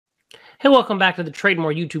Hey, welcome back to the Trade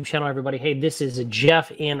More YouTube channel, everybody. Hey, this is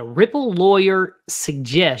Jeff, and Ripple lawyer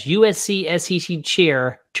suggests USC SEC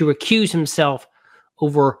chair to recuse himself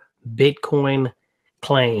over Bitcoin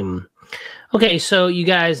claim. Okay, so you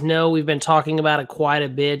guys know we've been talking about it quite a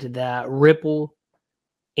bit, that Ripple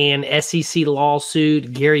and SEC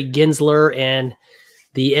lawsuit, Gary Gensler and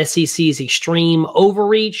the SEC's extreme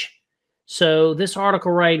overreach. So this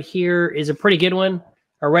article right here is a pretty good one.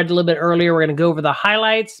 I read a little bit earlier. We're going to go over the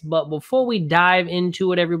highlights. But before we dive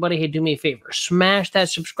into it, everybody, hey, do me a favor. Smash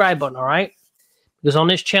that subscribe button, all right? Because on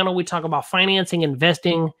this channel, we talk about financing,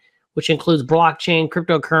 investing, which includes blockchain,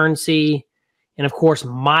 cryptocurrency, and, of course,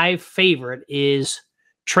 my favorite is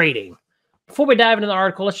trading. Before we dive into the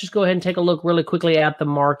article, let's just go ahead and take a look really quickly at the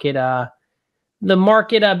market.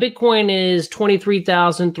 Bitcoin is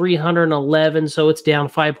 23,311, so it's down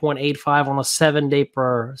 5.85 on a 7-day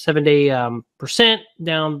percent,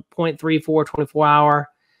 down 0.34 24 hour.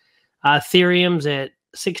 Ethereum's at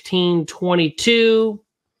 1622,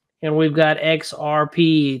 and we've got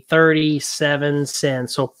XRP 37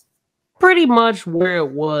 cents. So pretty much where it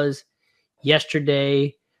was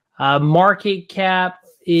yesterday. Market cap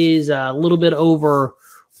is a little bit over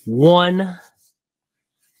 $1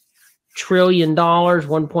 trillion,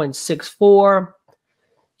 1.64.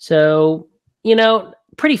 So, you know,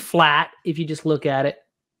 pretty flat if you just look at it.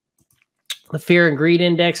 The fear and greed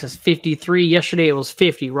index is 53. Yesterday it was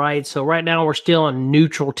 50, right? So right now we're still in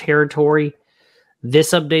neutral territory.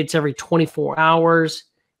 This updates every 24 hours,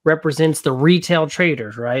 represents the retail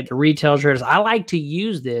traders, right? The retail traders. I like to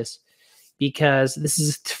use this because this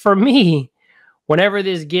is, for me, whenever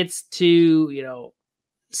this gets to,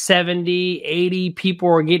 70, 80 people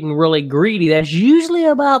are getting really greedy, that's usually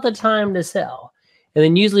about the time to sell. And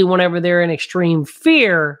then usually whenever they're in extreme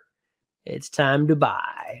fear, it's time to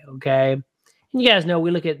buy, okay? And you guys know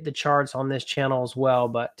we look at the charts on this channel as well,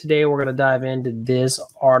 but today we're going to dive into this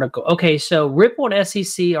article. Okay, so Ripple and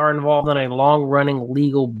SEC are involved in a long-running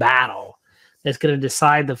legal battle that's going to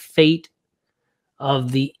decide the fate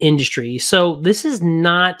of the industry. So this is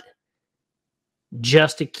not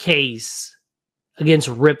just a case against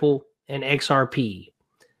Ripple and XRP.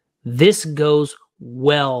 This goes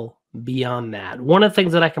well beyond that. One of the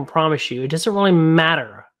things that I can promise you, it doesn't really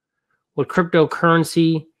matter what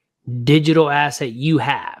cryptocurrency, digital asset you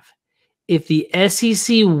have. If the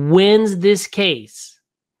SEC wins this case,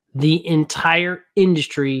 the entire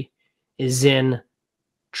industry is in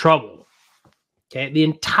trouble. Okay, the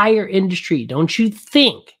entire industry. Don't you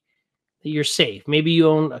think that you're safe? Maybe you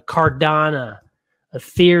own a Cardano,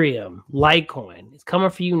 Ethereum, Litecoin. It's coming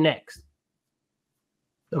for you next.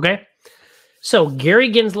 Okay? So Gary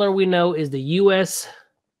Gensler, we know, is the U.S.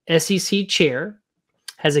 SEC chair,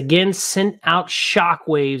 has again sent out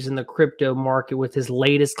shockwaves in the crypto market with his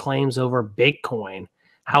latest claims over Bitcoin.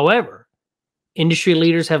 However, industry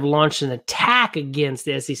leaders have launched an attack against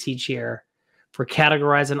the SEC chair for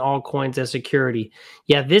categorizing altcoins as security.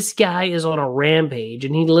 Yeah, this guy is on a rampage,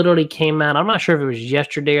 and he literally came out, I'm not sure if it was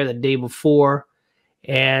yesterday or the day before,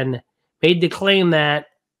 and made the claim that,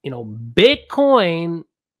 Bitcoin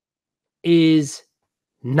is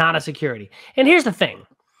not a security. And here's the thing.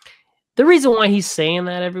 The reason why he's saying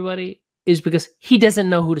that, everybody, is because he doesn't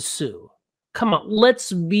know who to sue. Come on,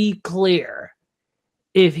 let's be clear.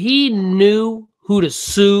 If he knew who to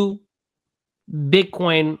sue,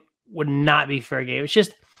 Bitcoin would not be fair game. It's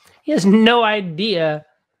just he has no idea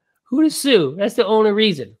who to sue. That's the only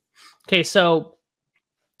reason. Okay, so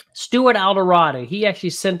Stuart Alderado, he actually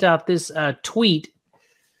sent out this tweet,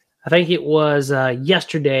 I think it was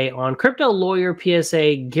yesterday, on Crypto Lawyer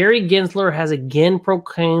PSA. Gary Gensler has again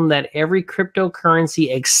proclaimed that every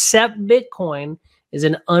cryptocurrency except Bitcoin is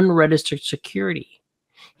an unregistered security.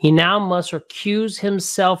 He now must recuse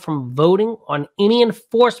himself from voting on any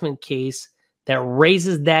enforcement case that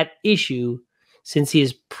raises that issue since he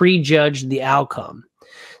has prejudged the outcome.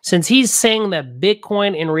 Since he's saying that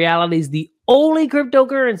Bitcoin in reality is the only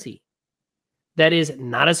cryptocurrency that is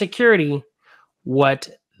not a security, what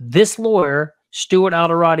this lawyer, Stuart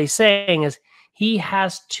Alderado, is saying is he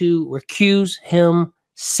has to recuse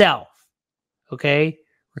himself. Okay?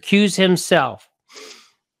 Recuse himself.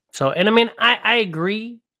 So, and I mean, I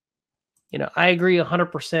agree. I agree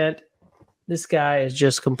 100%. This guy is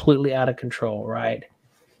just completely out of control, right?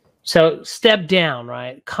 So, step down,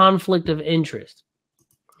 right? Conflict of interest.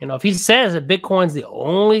 If he says that Bitcoin's the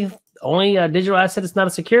only digital asset that's not a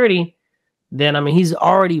security, then, I mean, he's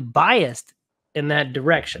already biased in that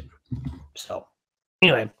direction. So,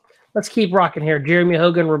 anyway, let's keep rocking here. Jeremy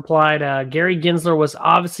Hogan replied, Gary Gensler was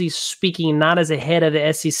obviously speaking not as a head of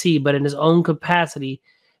the SEC, but in his own capacity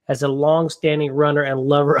as a long-standing runner and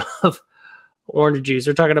lover of orange juice.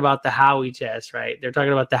 They're talking about the Howey test, right? They're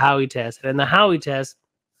talking about the Howey test. And in the Howey test,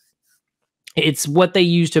 it's what they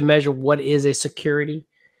use to measure what is a security.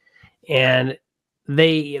 And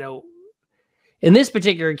they, in this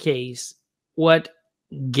particular case, what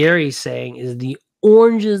Gary's saying is the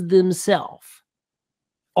oranges themselves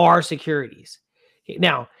are securities. Okay,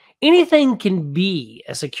 now, anything can be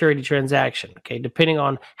a security transaction, okay, depending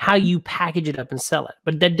on how you package it up and sell it.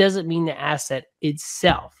 But that doesn't mean the asset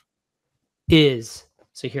itself is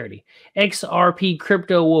security. XRP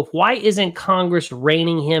Crypto Wolf, why isn't Congress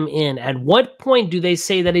reining him in? At what point do they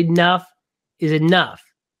say that enough is enough?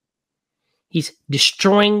 He's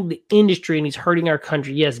destroying the industry and he's hurting our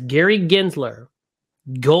country. Yes, Gary Gensler,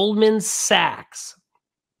 Goldman Sachs.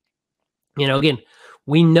 Again,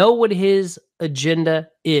 we know what his agenda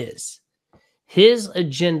is. His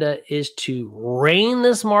agenda is to rein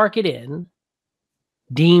this market in,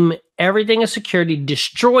 deem everything a security,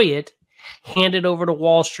 destroy it, hand it over to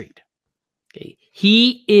Wall Street. Okay.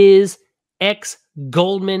 He is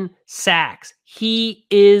ex-Goldman Sachs. He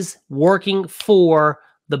is working for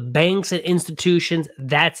the banks and institutions.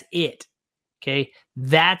 That's it. Okay.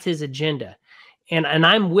 That's his agenda. And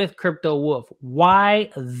I'm with Crypto Wolf.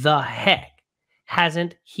 Why the heck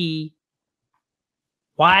hasn't he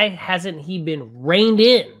been reined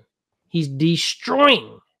in? He's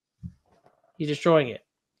destroying it.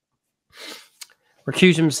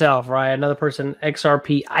 Recuse himself, right? Another person,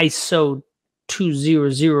 XRP ISO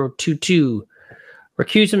 20022.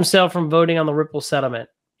 Recuse himself from voting on the Ripple settlement.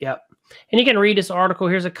 Yep. And you can read this article.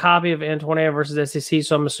 Here's a copy of Antonia versus SEC.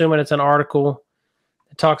 So I'm assuming it's an article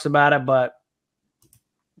that talks about it, but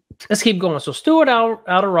let's keep going. So Stuart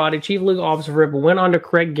Alderati, Chief Legal Officer of Ripple, went on to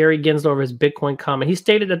correct Gary Gensler over his Bitcoin comment. He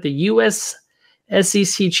stated that the U.S.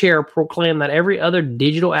 SEC chair proclaimed that every other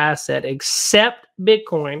digital asset except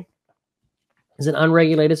Bitcoin is an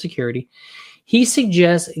unregulated security. He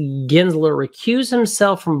suggests Gensler recuse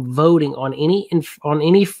himself from voting on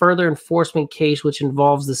any further enforcement case which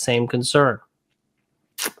involves the same concern.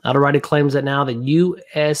 Alderati claims that now the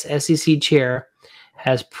U.S. SEC chair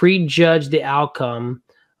has prejudged the outcome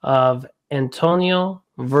of Antonio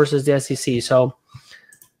versus the SEC. So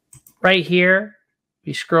right here,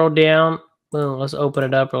 you scroll down. Well, let's open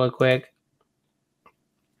it up really quick.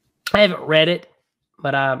 I haven't read it,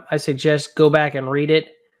 but I suggest go back and read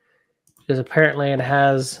it because apparently it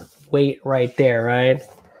has weight right there, right?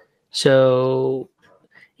 So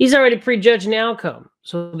he's already prejudged the outcome.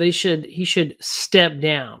 So he should step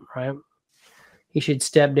down, right? He should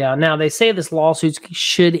step down. Now, they say this lawsuit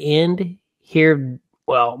should end here,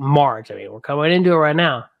 well, March. I mean, we're coming into it right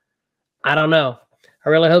now. I don't know. I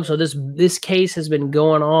really hope so. This case has been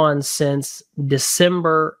going on since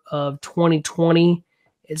December of 2020.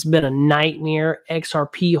 It's been a nightmare.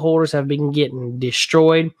 XRP holders have been getting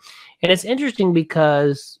destroyed. And it's interesting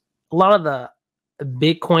because a lot of the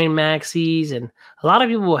Bitcoin maxis and a lot of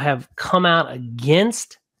people have come out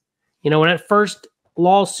against, when that first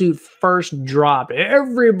lawsuit first dropped,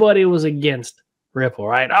 everybody was against Ripple,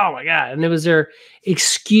 right? Oh my God. And it was their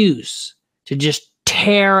excuse to just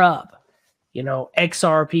tear up,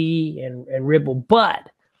 XRP and Ripple. But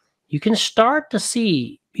you can start to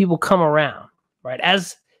see people come around, right?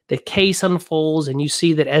 As the case unfolds and you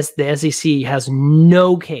see that as the SEC has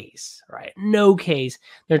no case, right? No case.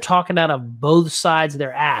 They're talking out of both sides of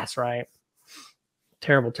their ass, right?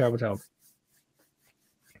 Terrible, terrible, terrible.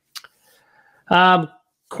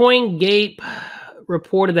 CoinGate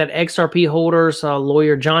reported that XRP holders,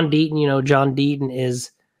 lawyer John Deaton, John Deaton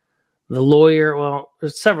is the lawyer. Well,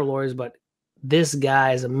 there's several lawyers, but this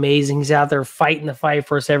guy is amazing. He's out there fighting the fight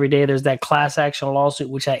for us every day. There's that class action lawsuit,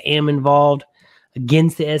 which I am involved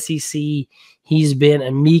against the SEC. He's been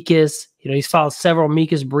amicus. He's filed several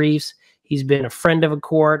amicus briefs. He's been a friend of a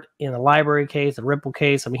court in the library case, the Ripple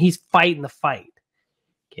case. I mean, he's fighting the fight.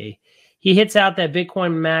 Okay. He hits out that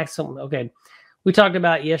Bitcoin maximum. Okay. We talked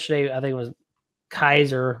about yesterday, I think it was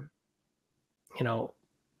Kaiser,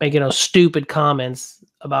 making those stupid comments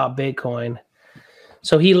about Bitcoin.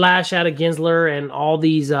 So he lashed out at Gensler and all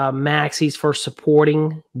these maxis for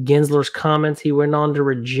supporting Gensler's comments. He went on to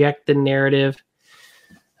reject the narrative.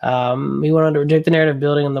 Building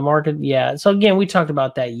on the market. Yeah. So again, we talked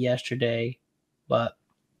about that yesterday, but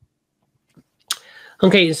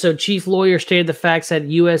okay. So chief lawyer stated the facts that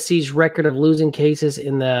USC's record of losing cases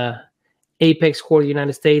in the Apex Court of the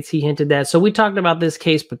United States. He hinted that. So we talked about this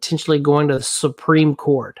case potentially going to the Supreme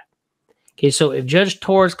Court. Okay. So if Judge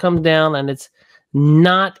Torres comes down and it's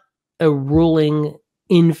not a ruling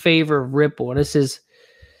in favor of Ripple, and this is,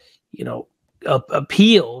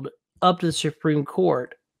 appealed up to the Supreme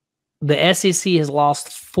Court, the SEC has lost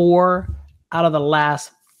 4 out of the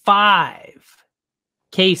last 5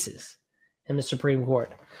 cases in the Supreme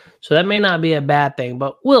Court. So that may not be a bad thing,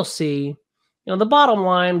 but we'll see. You know, the bottom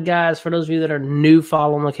line, guys, for those of you that are new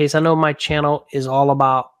following the case, I know my channel is all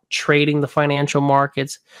about trading the financial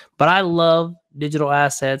markets, but I love digital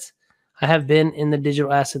assets. I have been in the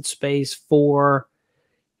digital asset space for,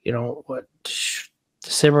 you know,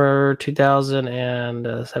 December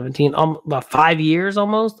 2017, about 5 years,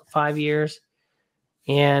 almost 5 years.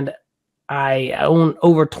 And I own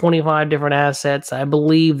over 25 different assets. I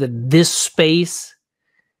believe that this space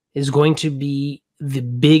is going to be the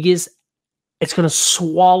biggest. It's going to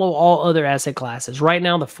swallow all other asset classes. Right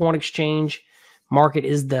now, the foreign exchange market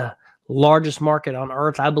is the largest market on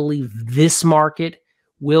earth. I believe this market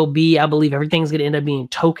will be, I believe everything's going to end up being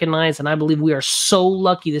tokenized. And I believe we are so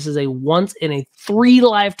lucky. This is a once in a 3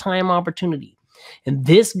 lifetime opportunity. And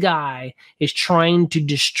this guy is trying to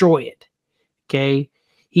destroy it. Okay.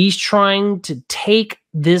 He's trying to take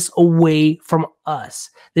this away from us.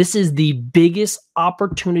 This is the biggest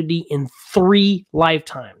opportunity in 3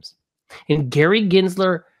 lifetimes. And Gary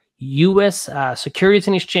Gensler, U.S. Securities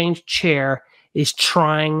and Exchange Chair, is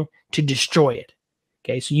trying to destroy it.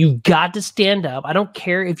 Okay, so you've got to stand up. I don't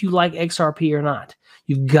care if you like XRP or not.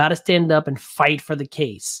 You've got to stand up and fight for the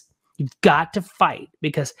case. You've got to fight,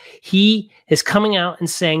 because he is coming out and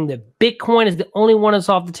saying that Bitcoin is the only one that's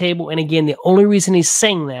off the table. And again, the only reason he's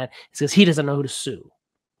saying that is because he doesn't know who to sue.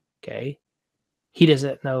 Okay? He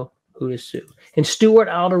doesn't know who to sue. And Stuart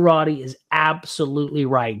Alderati is absolutely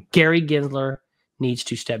right. Gary Gensler needs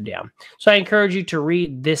to step down. So I encourage you to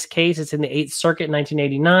read this case. It's in the 8th Circuit,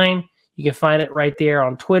 1989. You can find it right there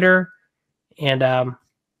on Twitter. And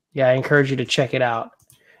yeah, I encourage you to check it out.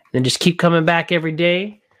 And then just keep coming back every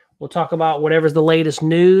day. We'll talk about whatever's the latest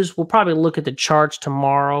news. We'll probably look at the charts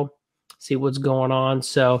tomorrow, see what's going on.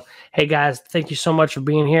 So, hey, guys, thank you so much for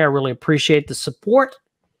being here. I really appreciate the support.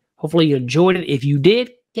 Hopefully you enjoyed it. If you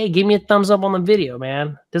did, hey, give me a thumbs up on the video, man.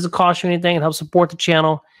 It doesn't cost you anything. It helps support the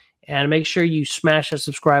channel. And make sure you smash that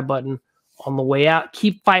subscribe button on the way out.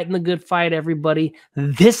 Keep fighting the good fight, everybody.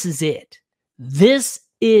 This is it. This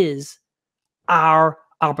is our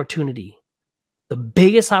opportunity. The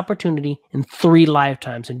biggest opportunity in 3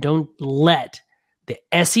 lifetimes. And don't let the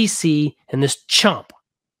SEC and this chump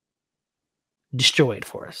destroy it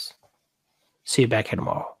for us. See you back here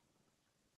tomorrow.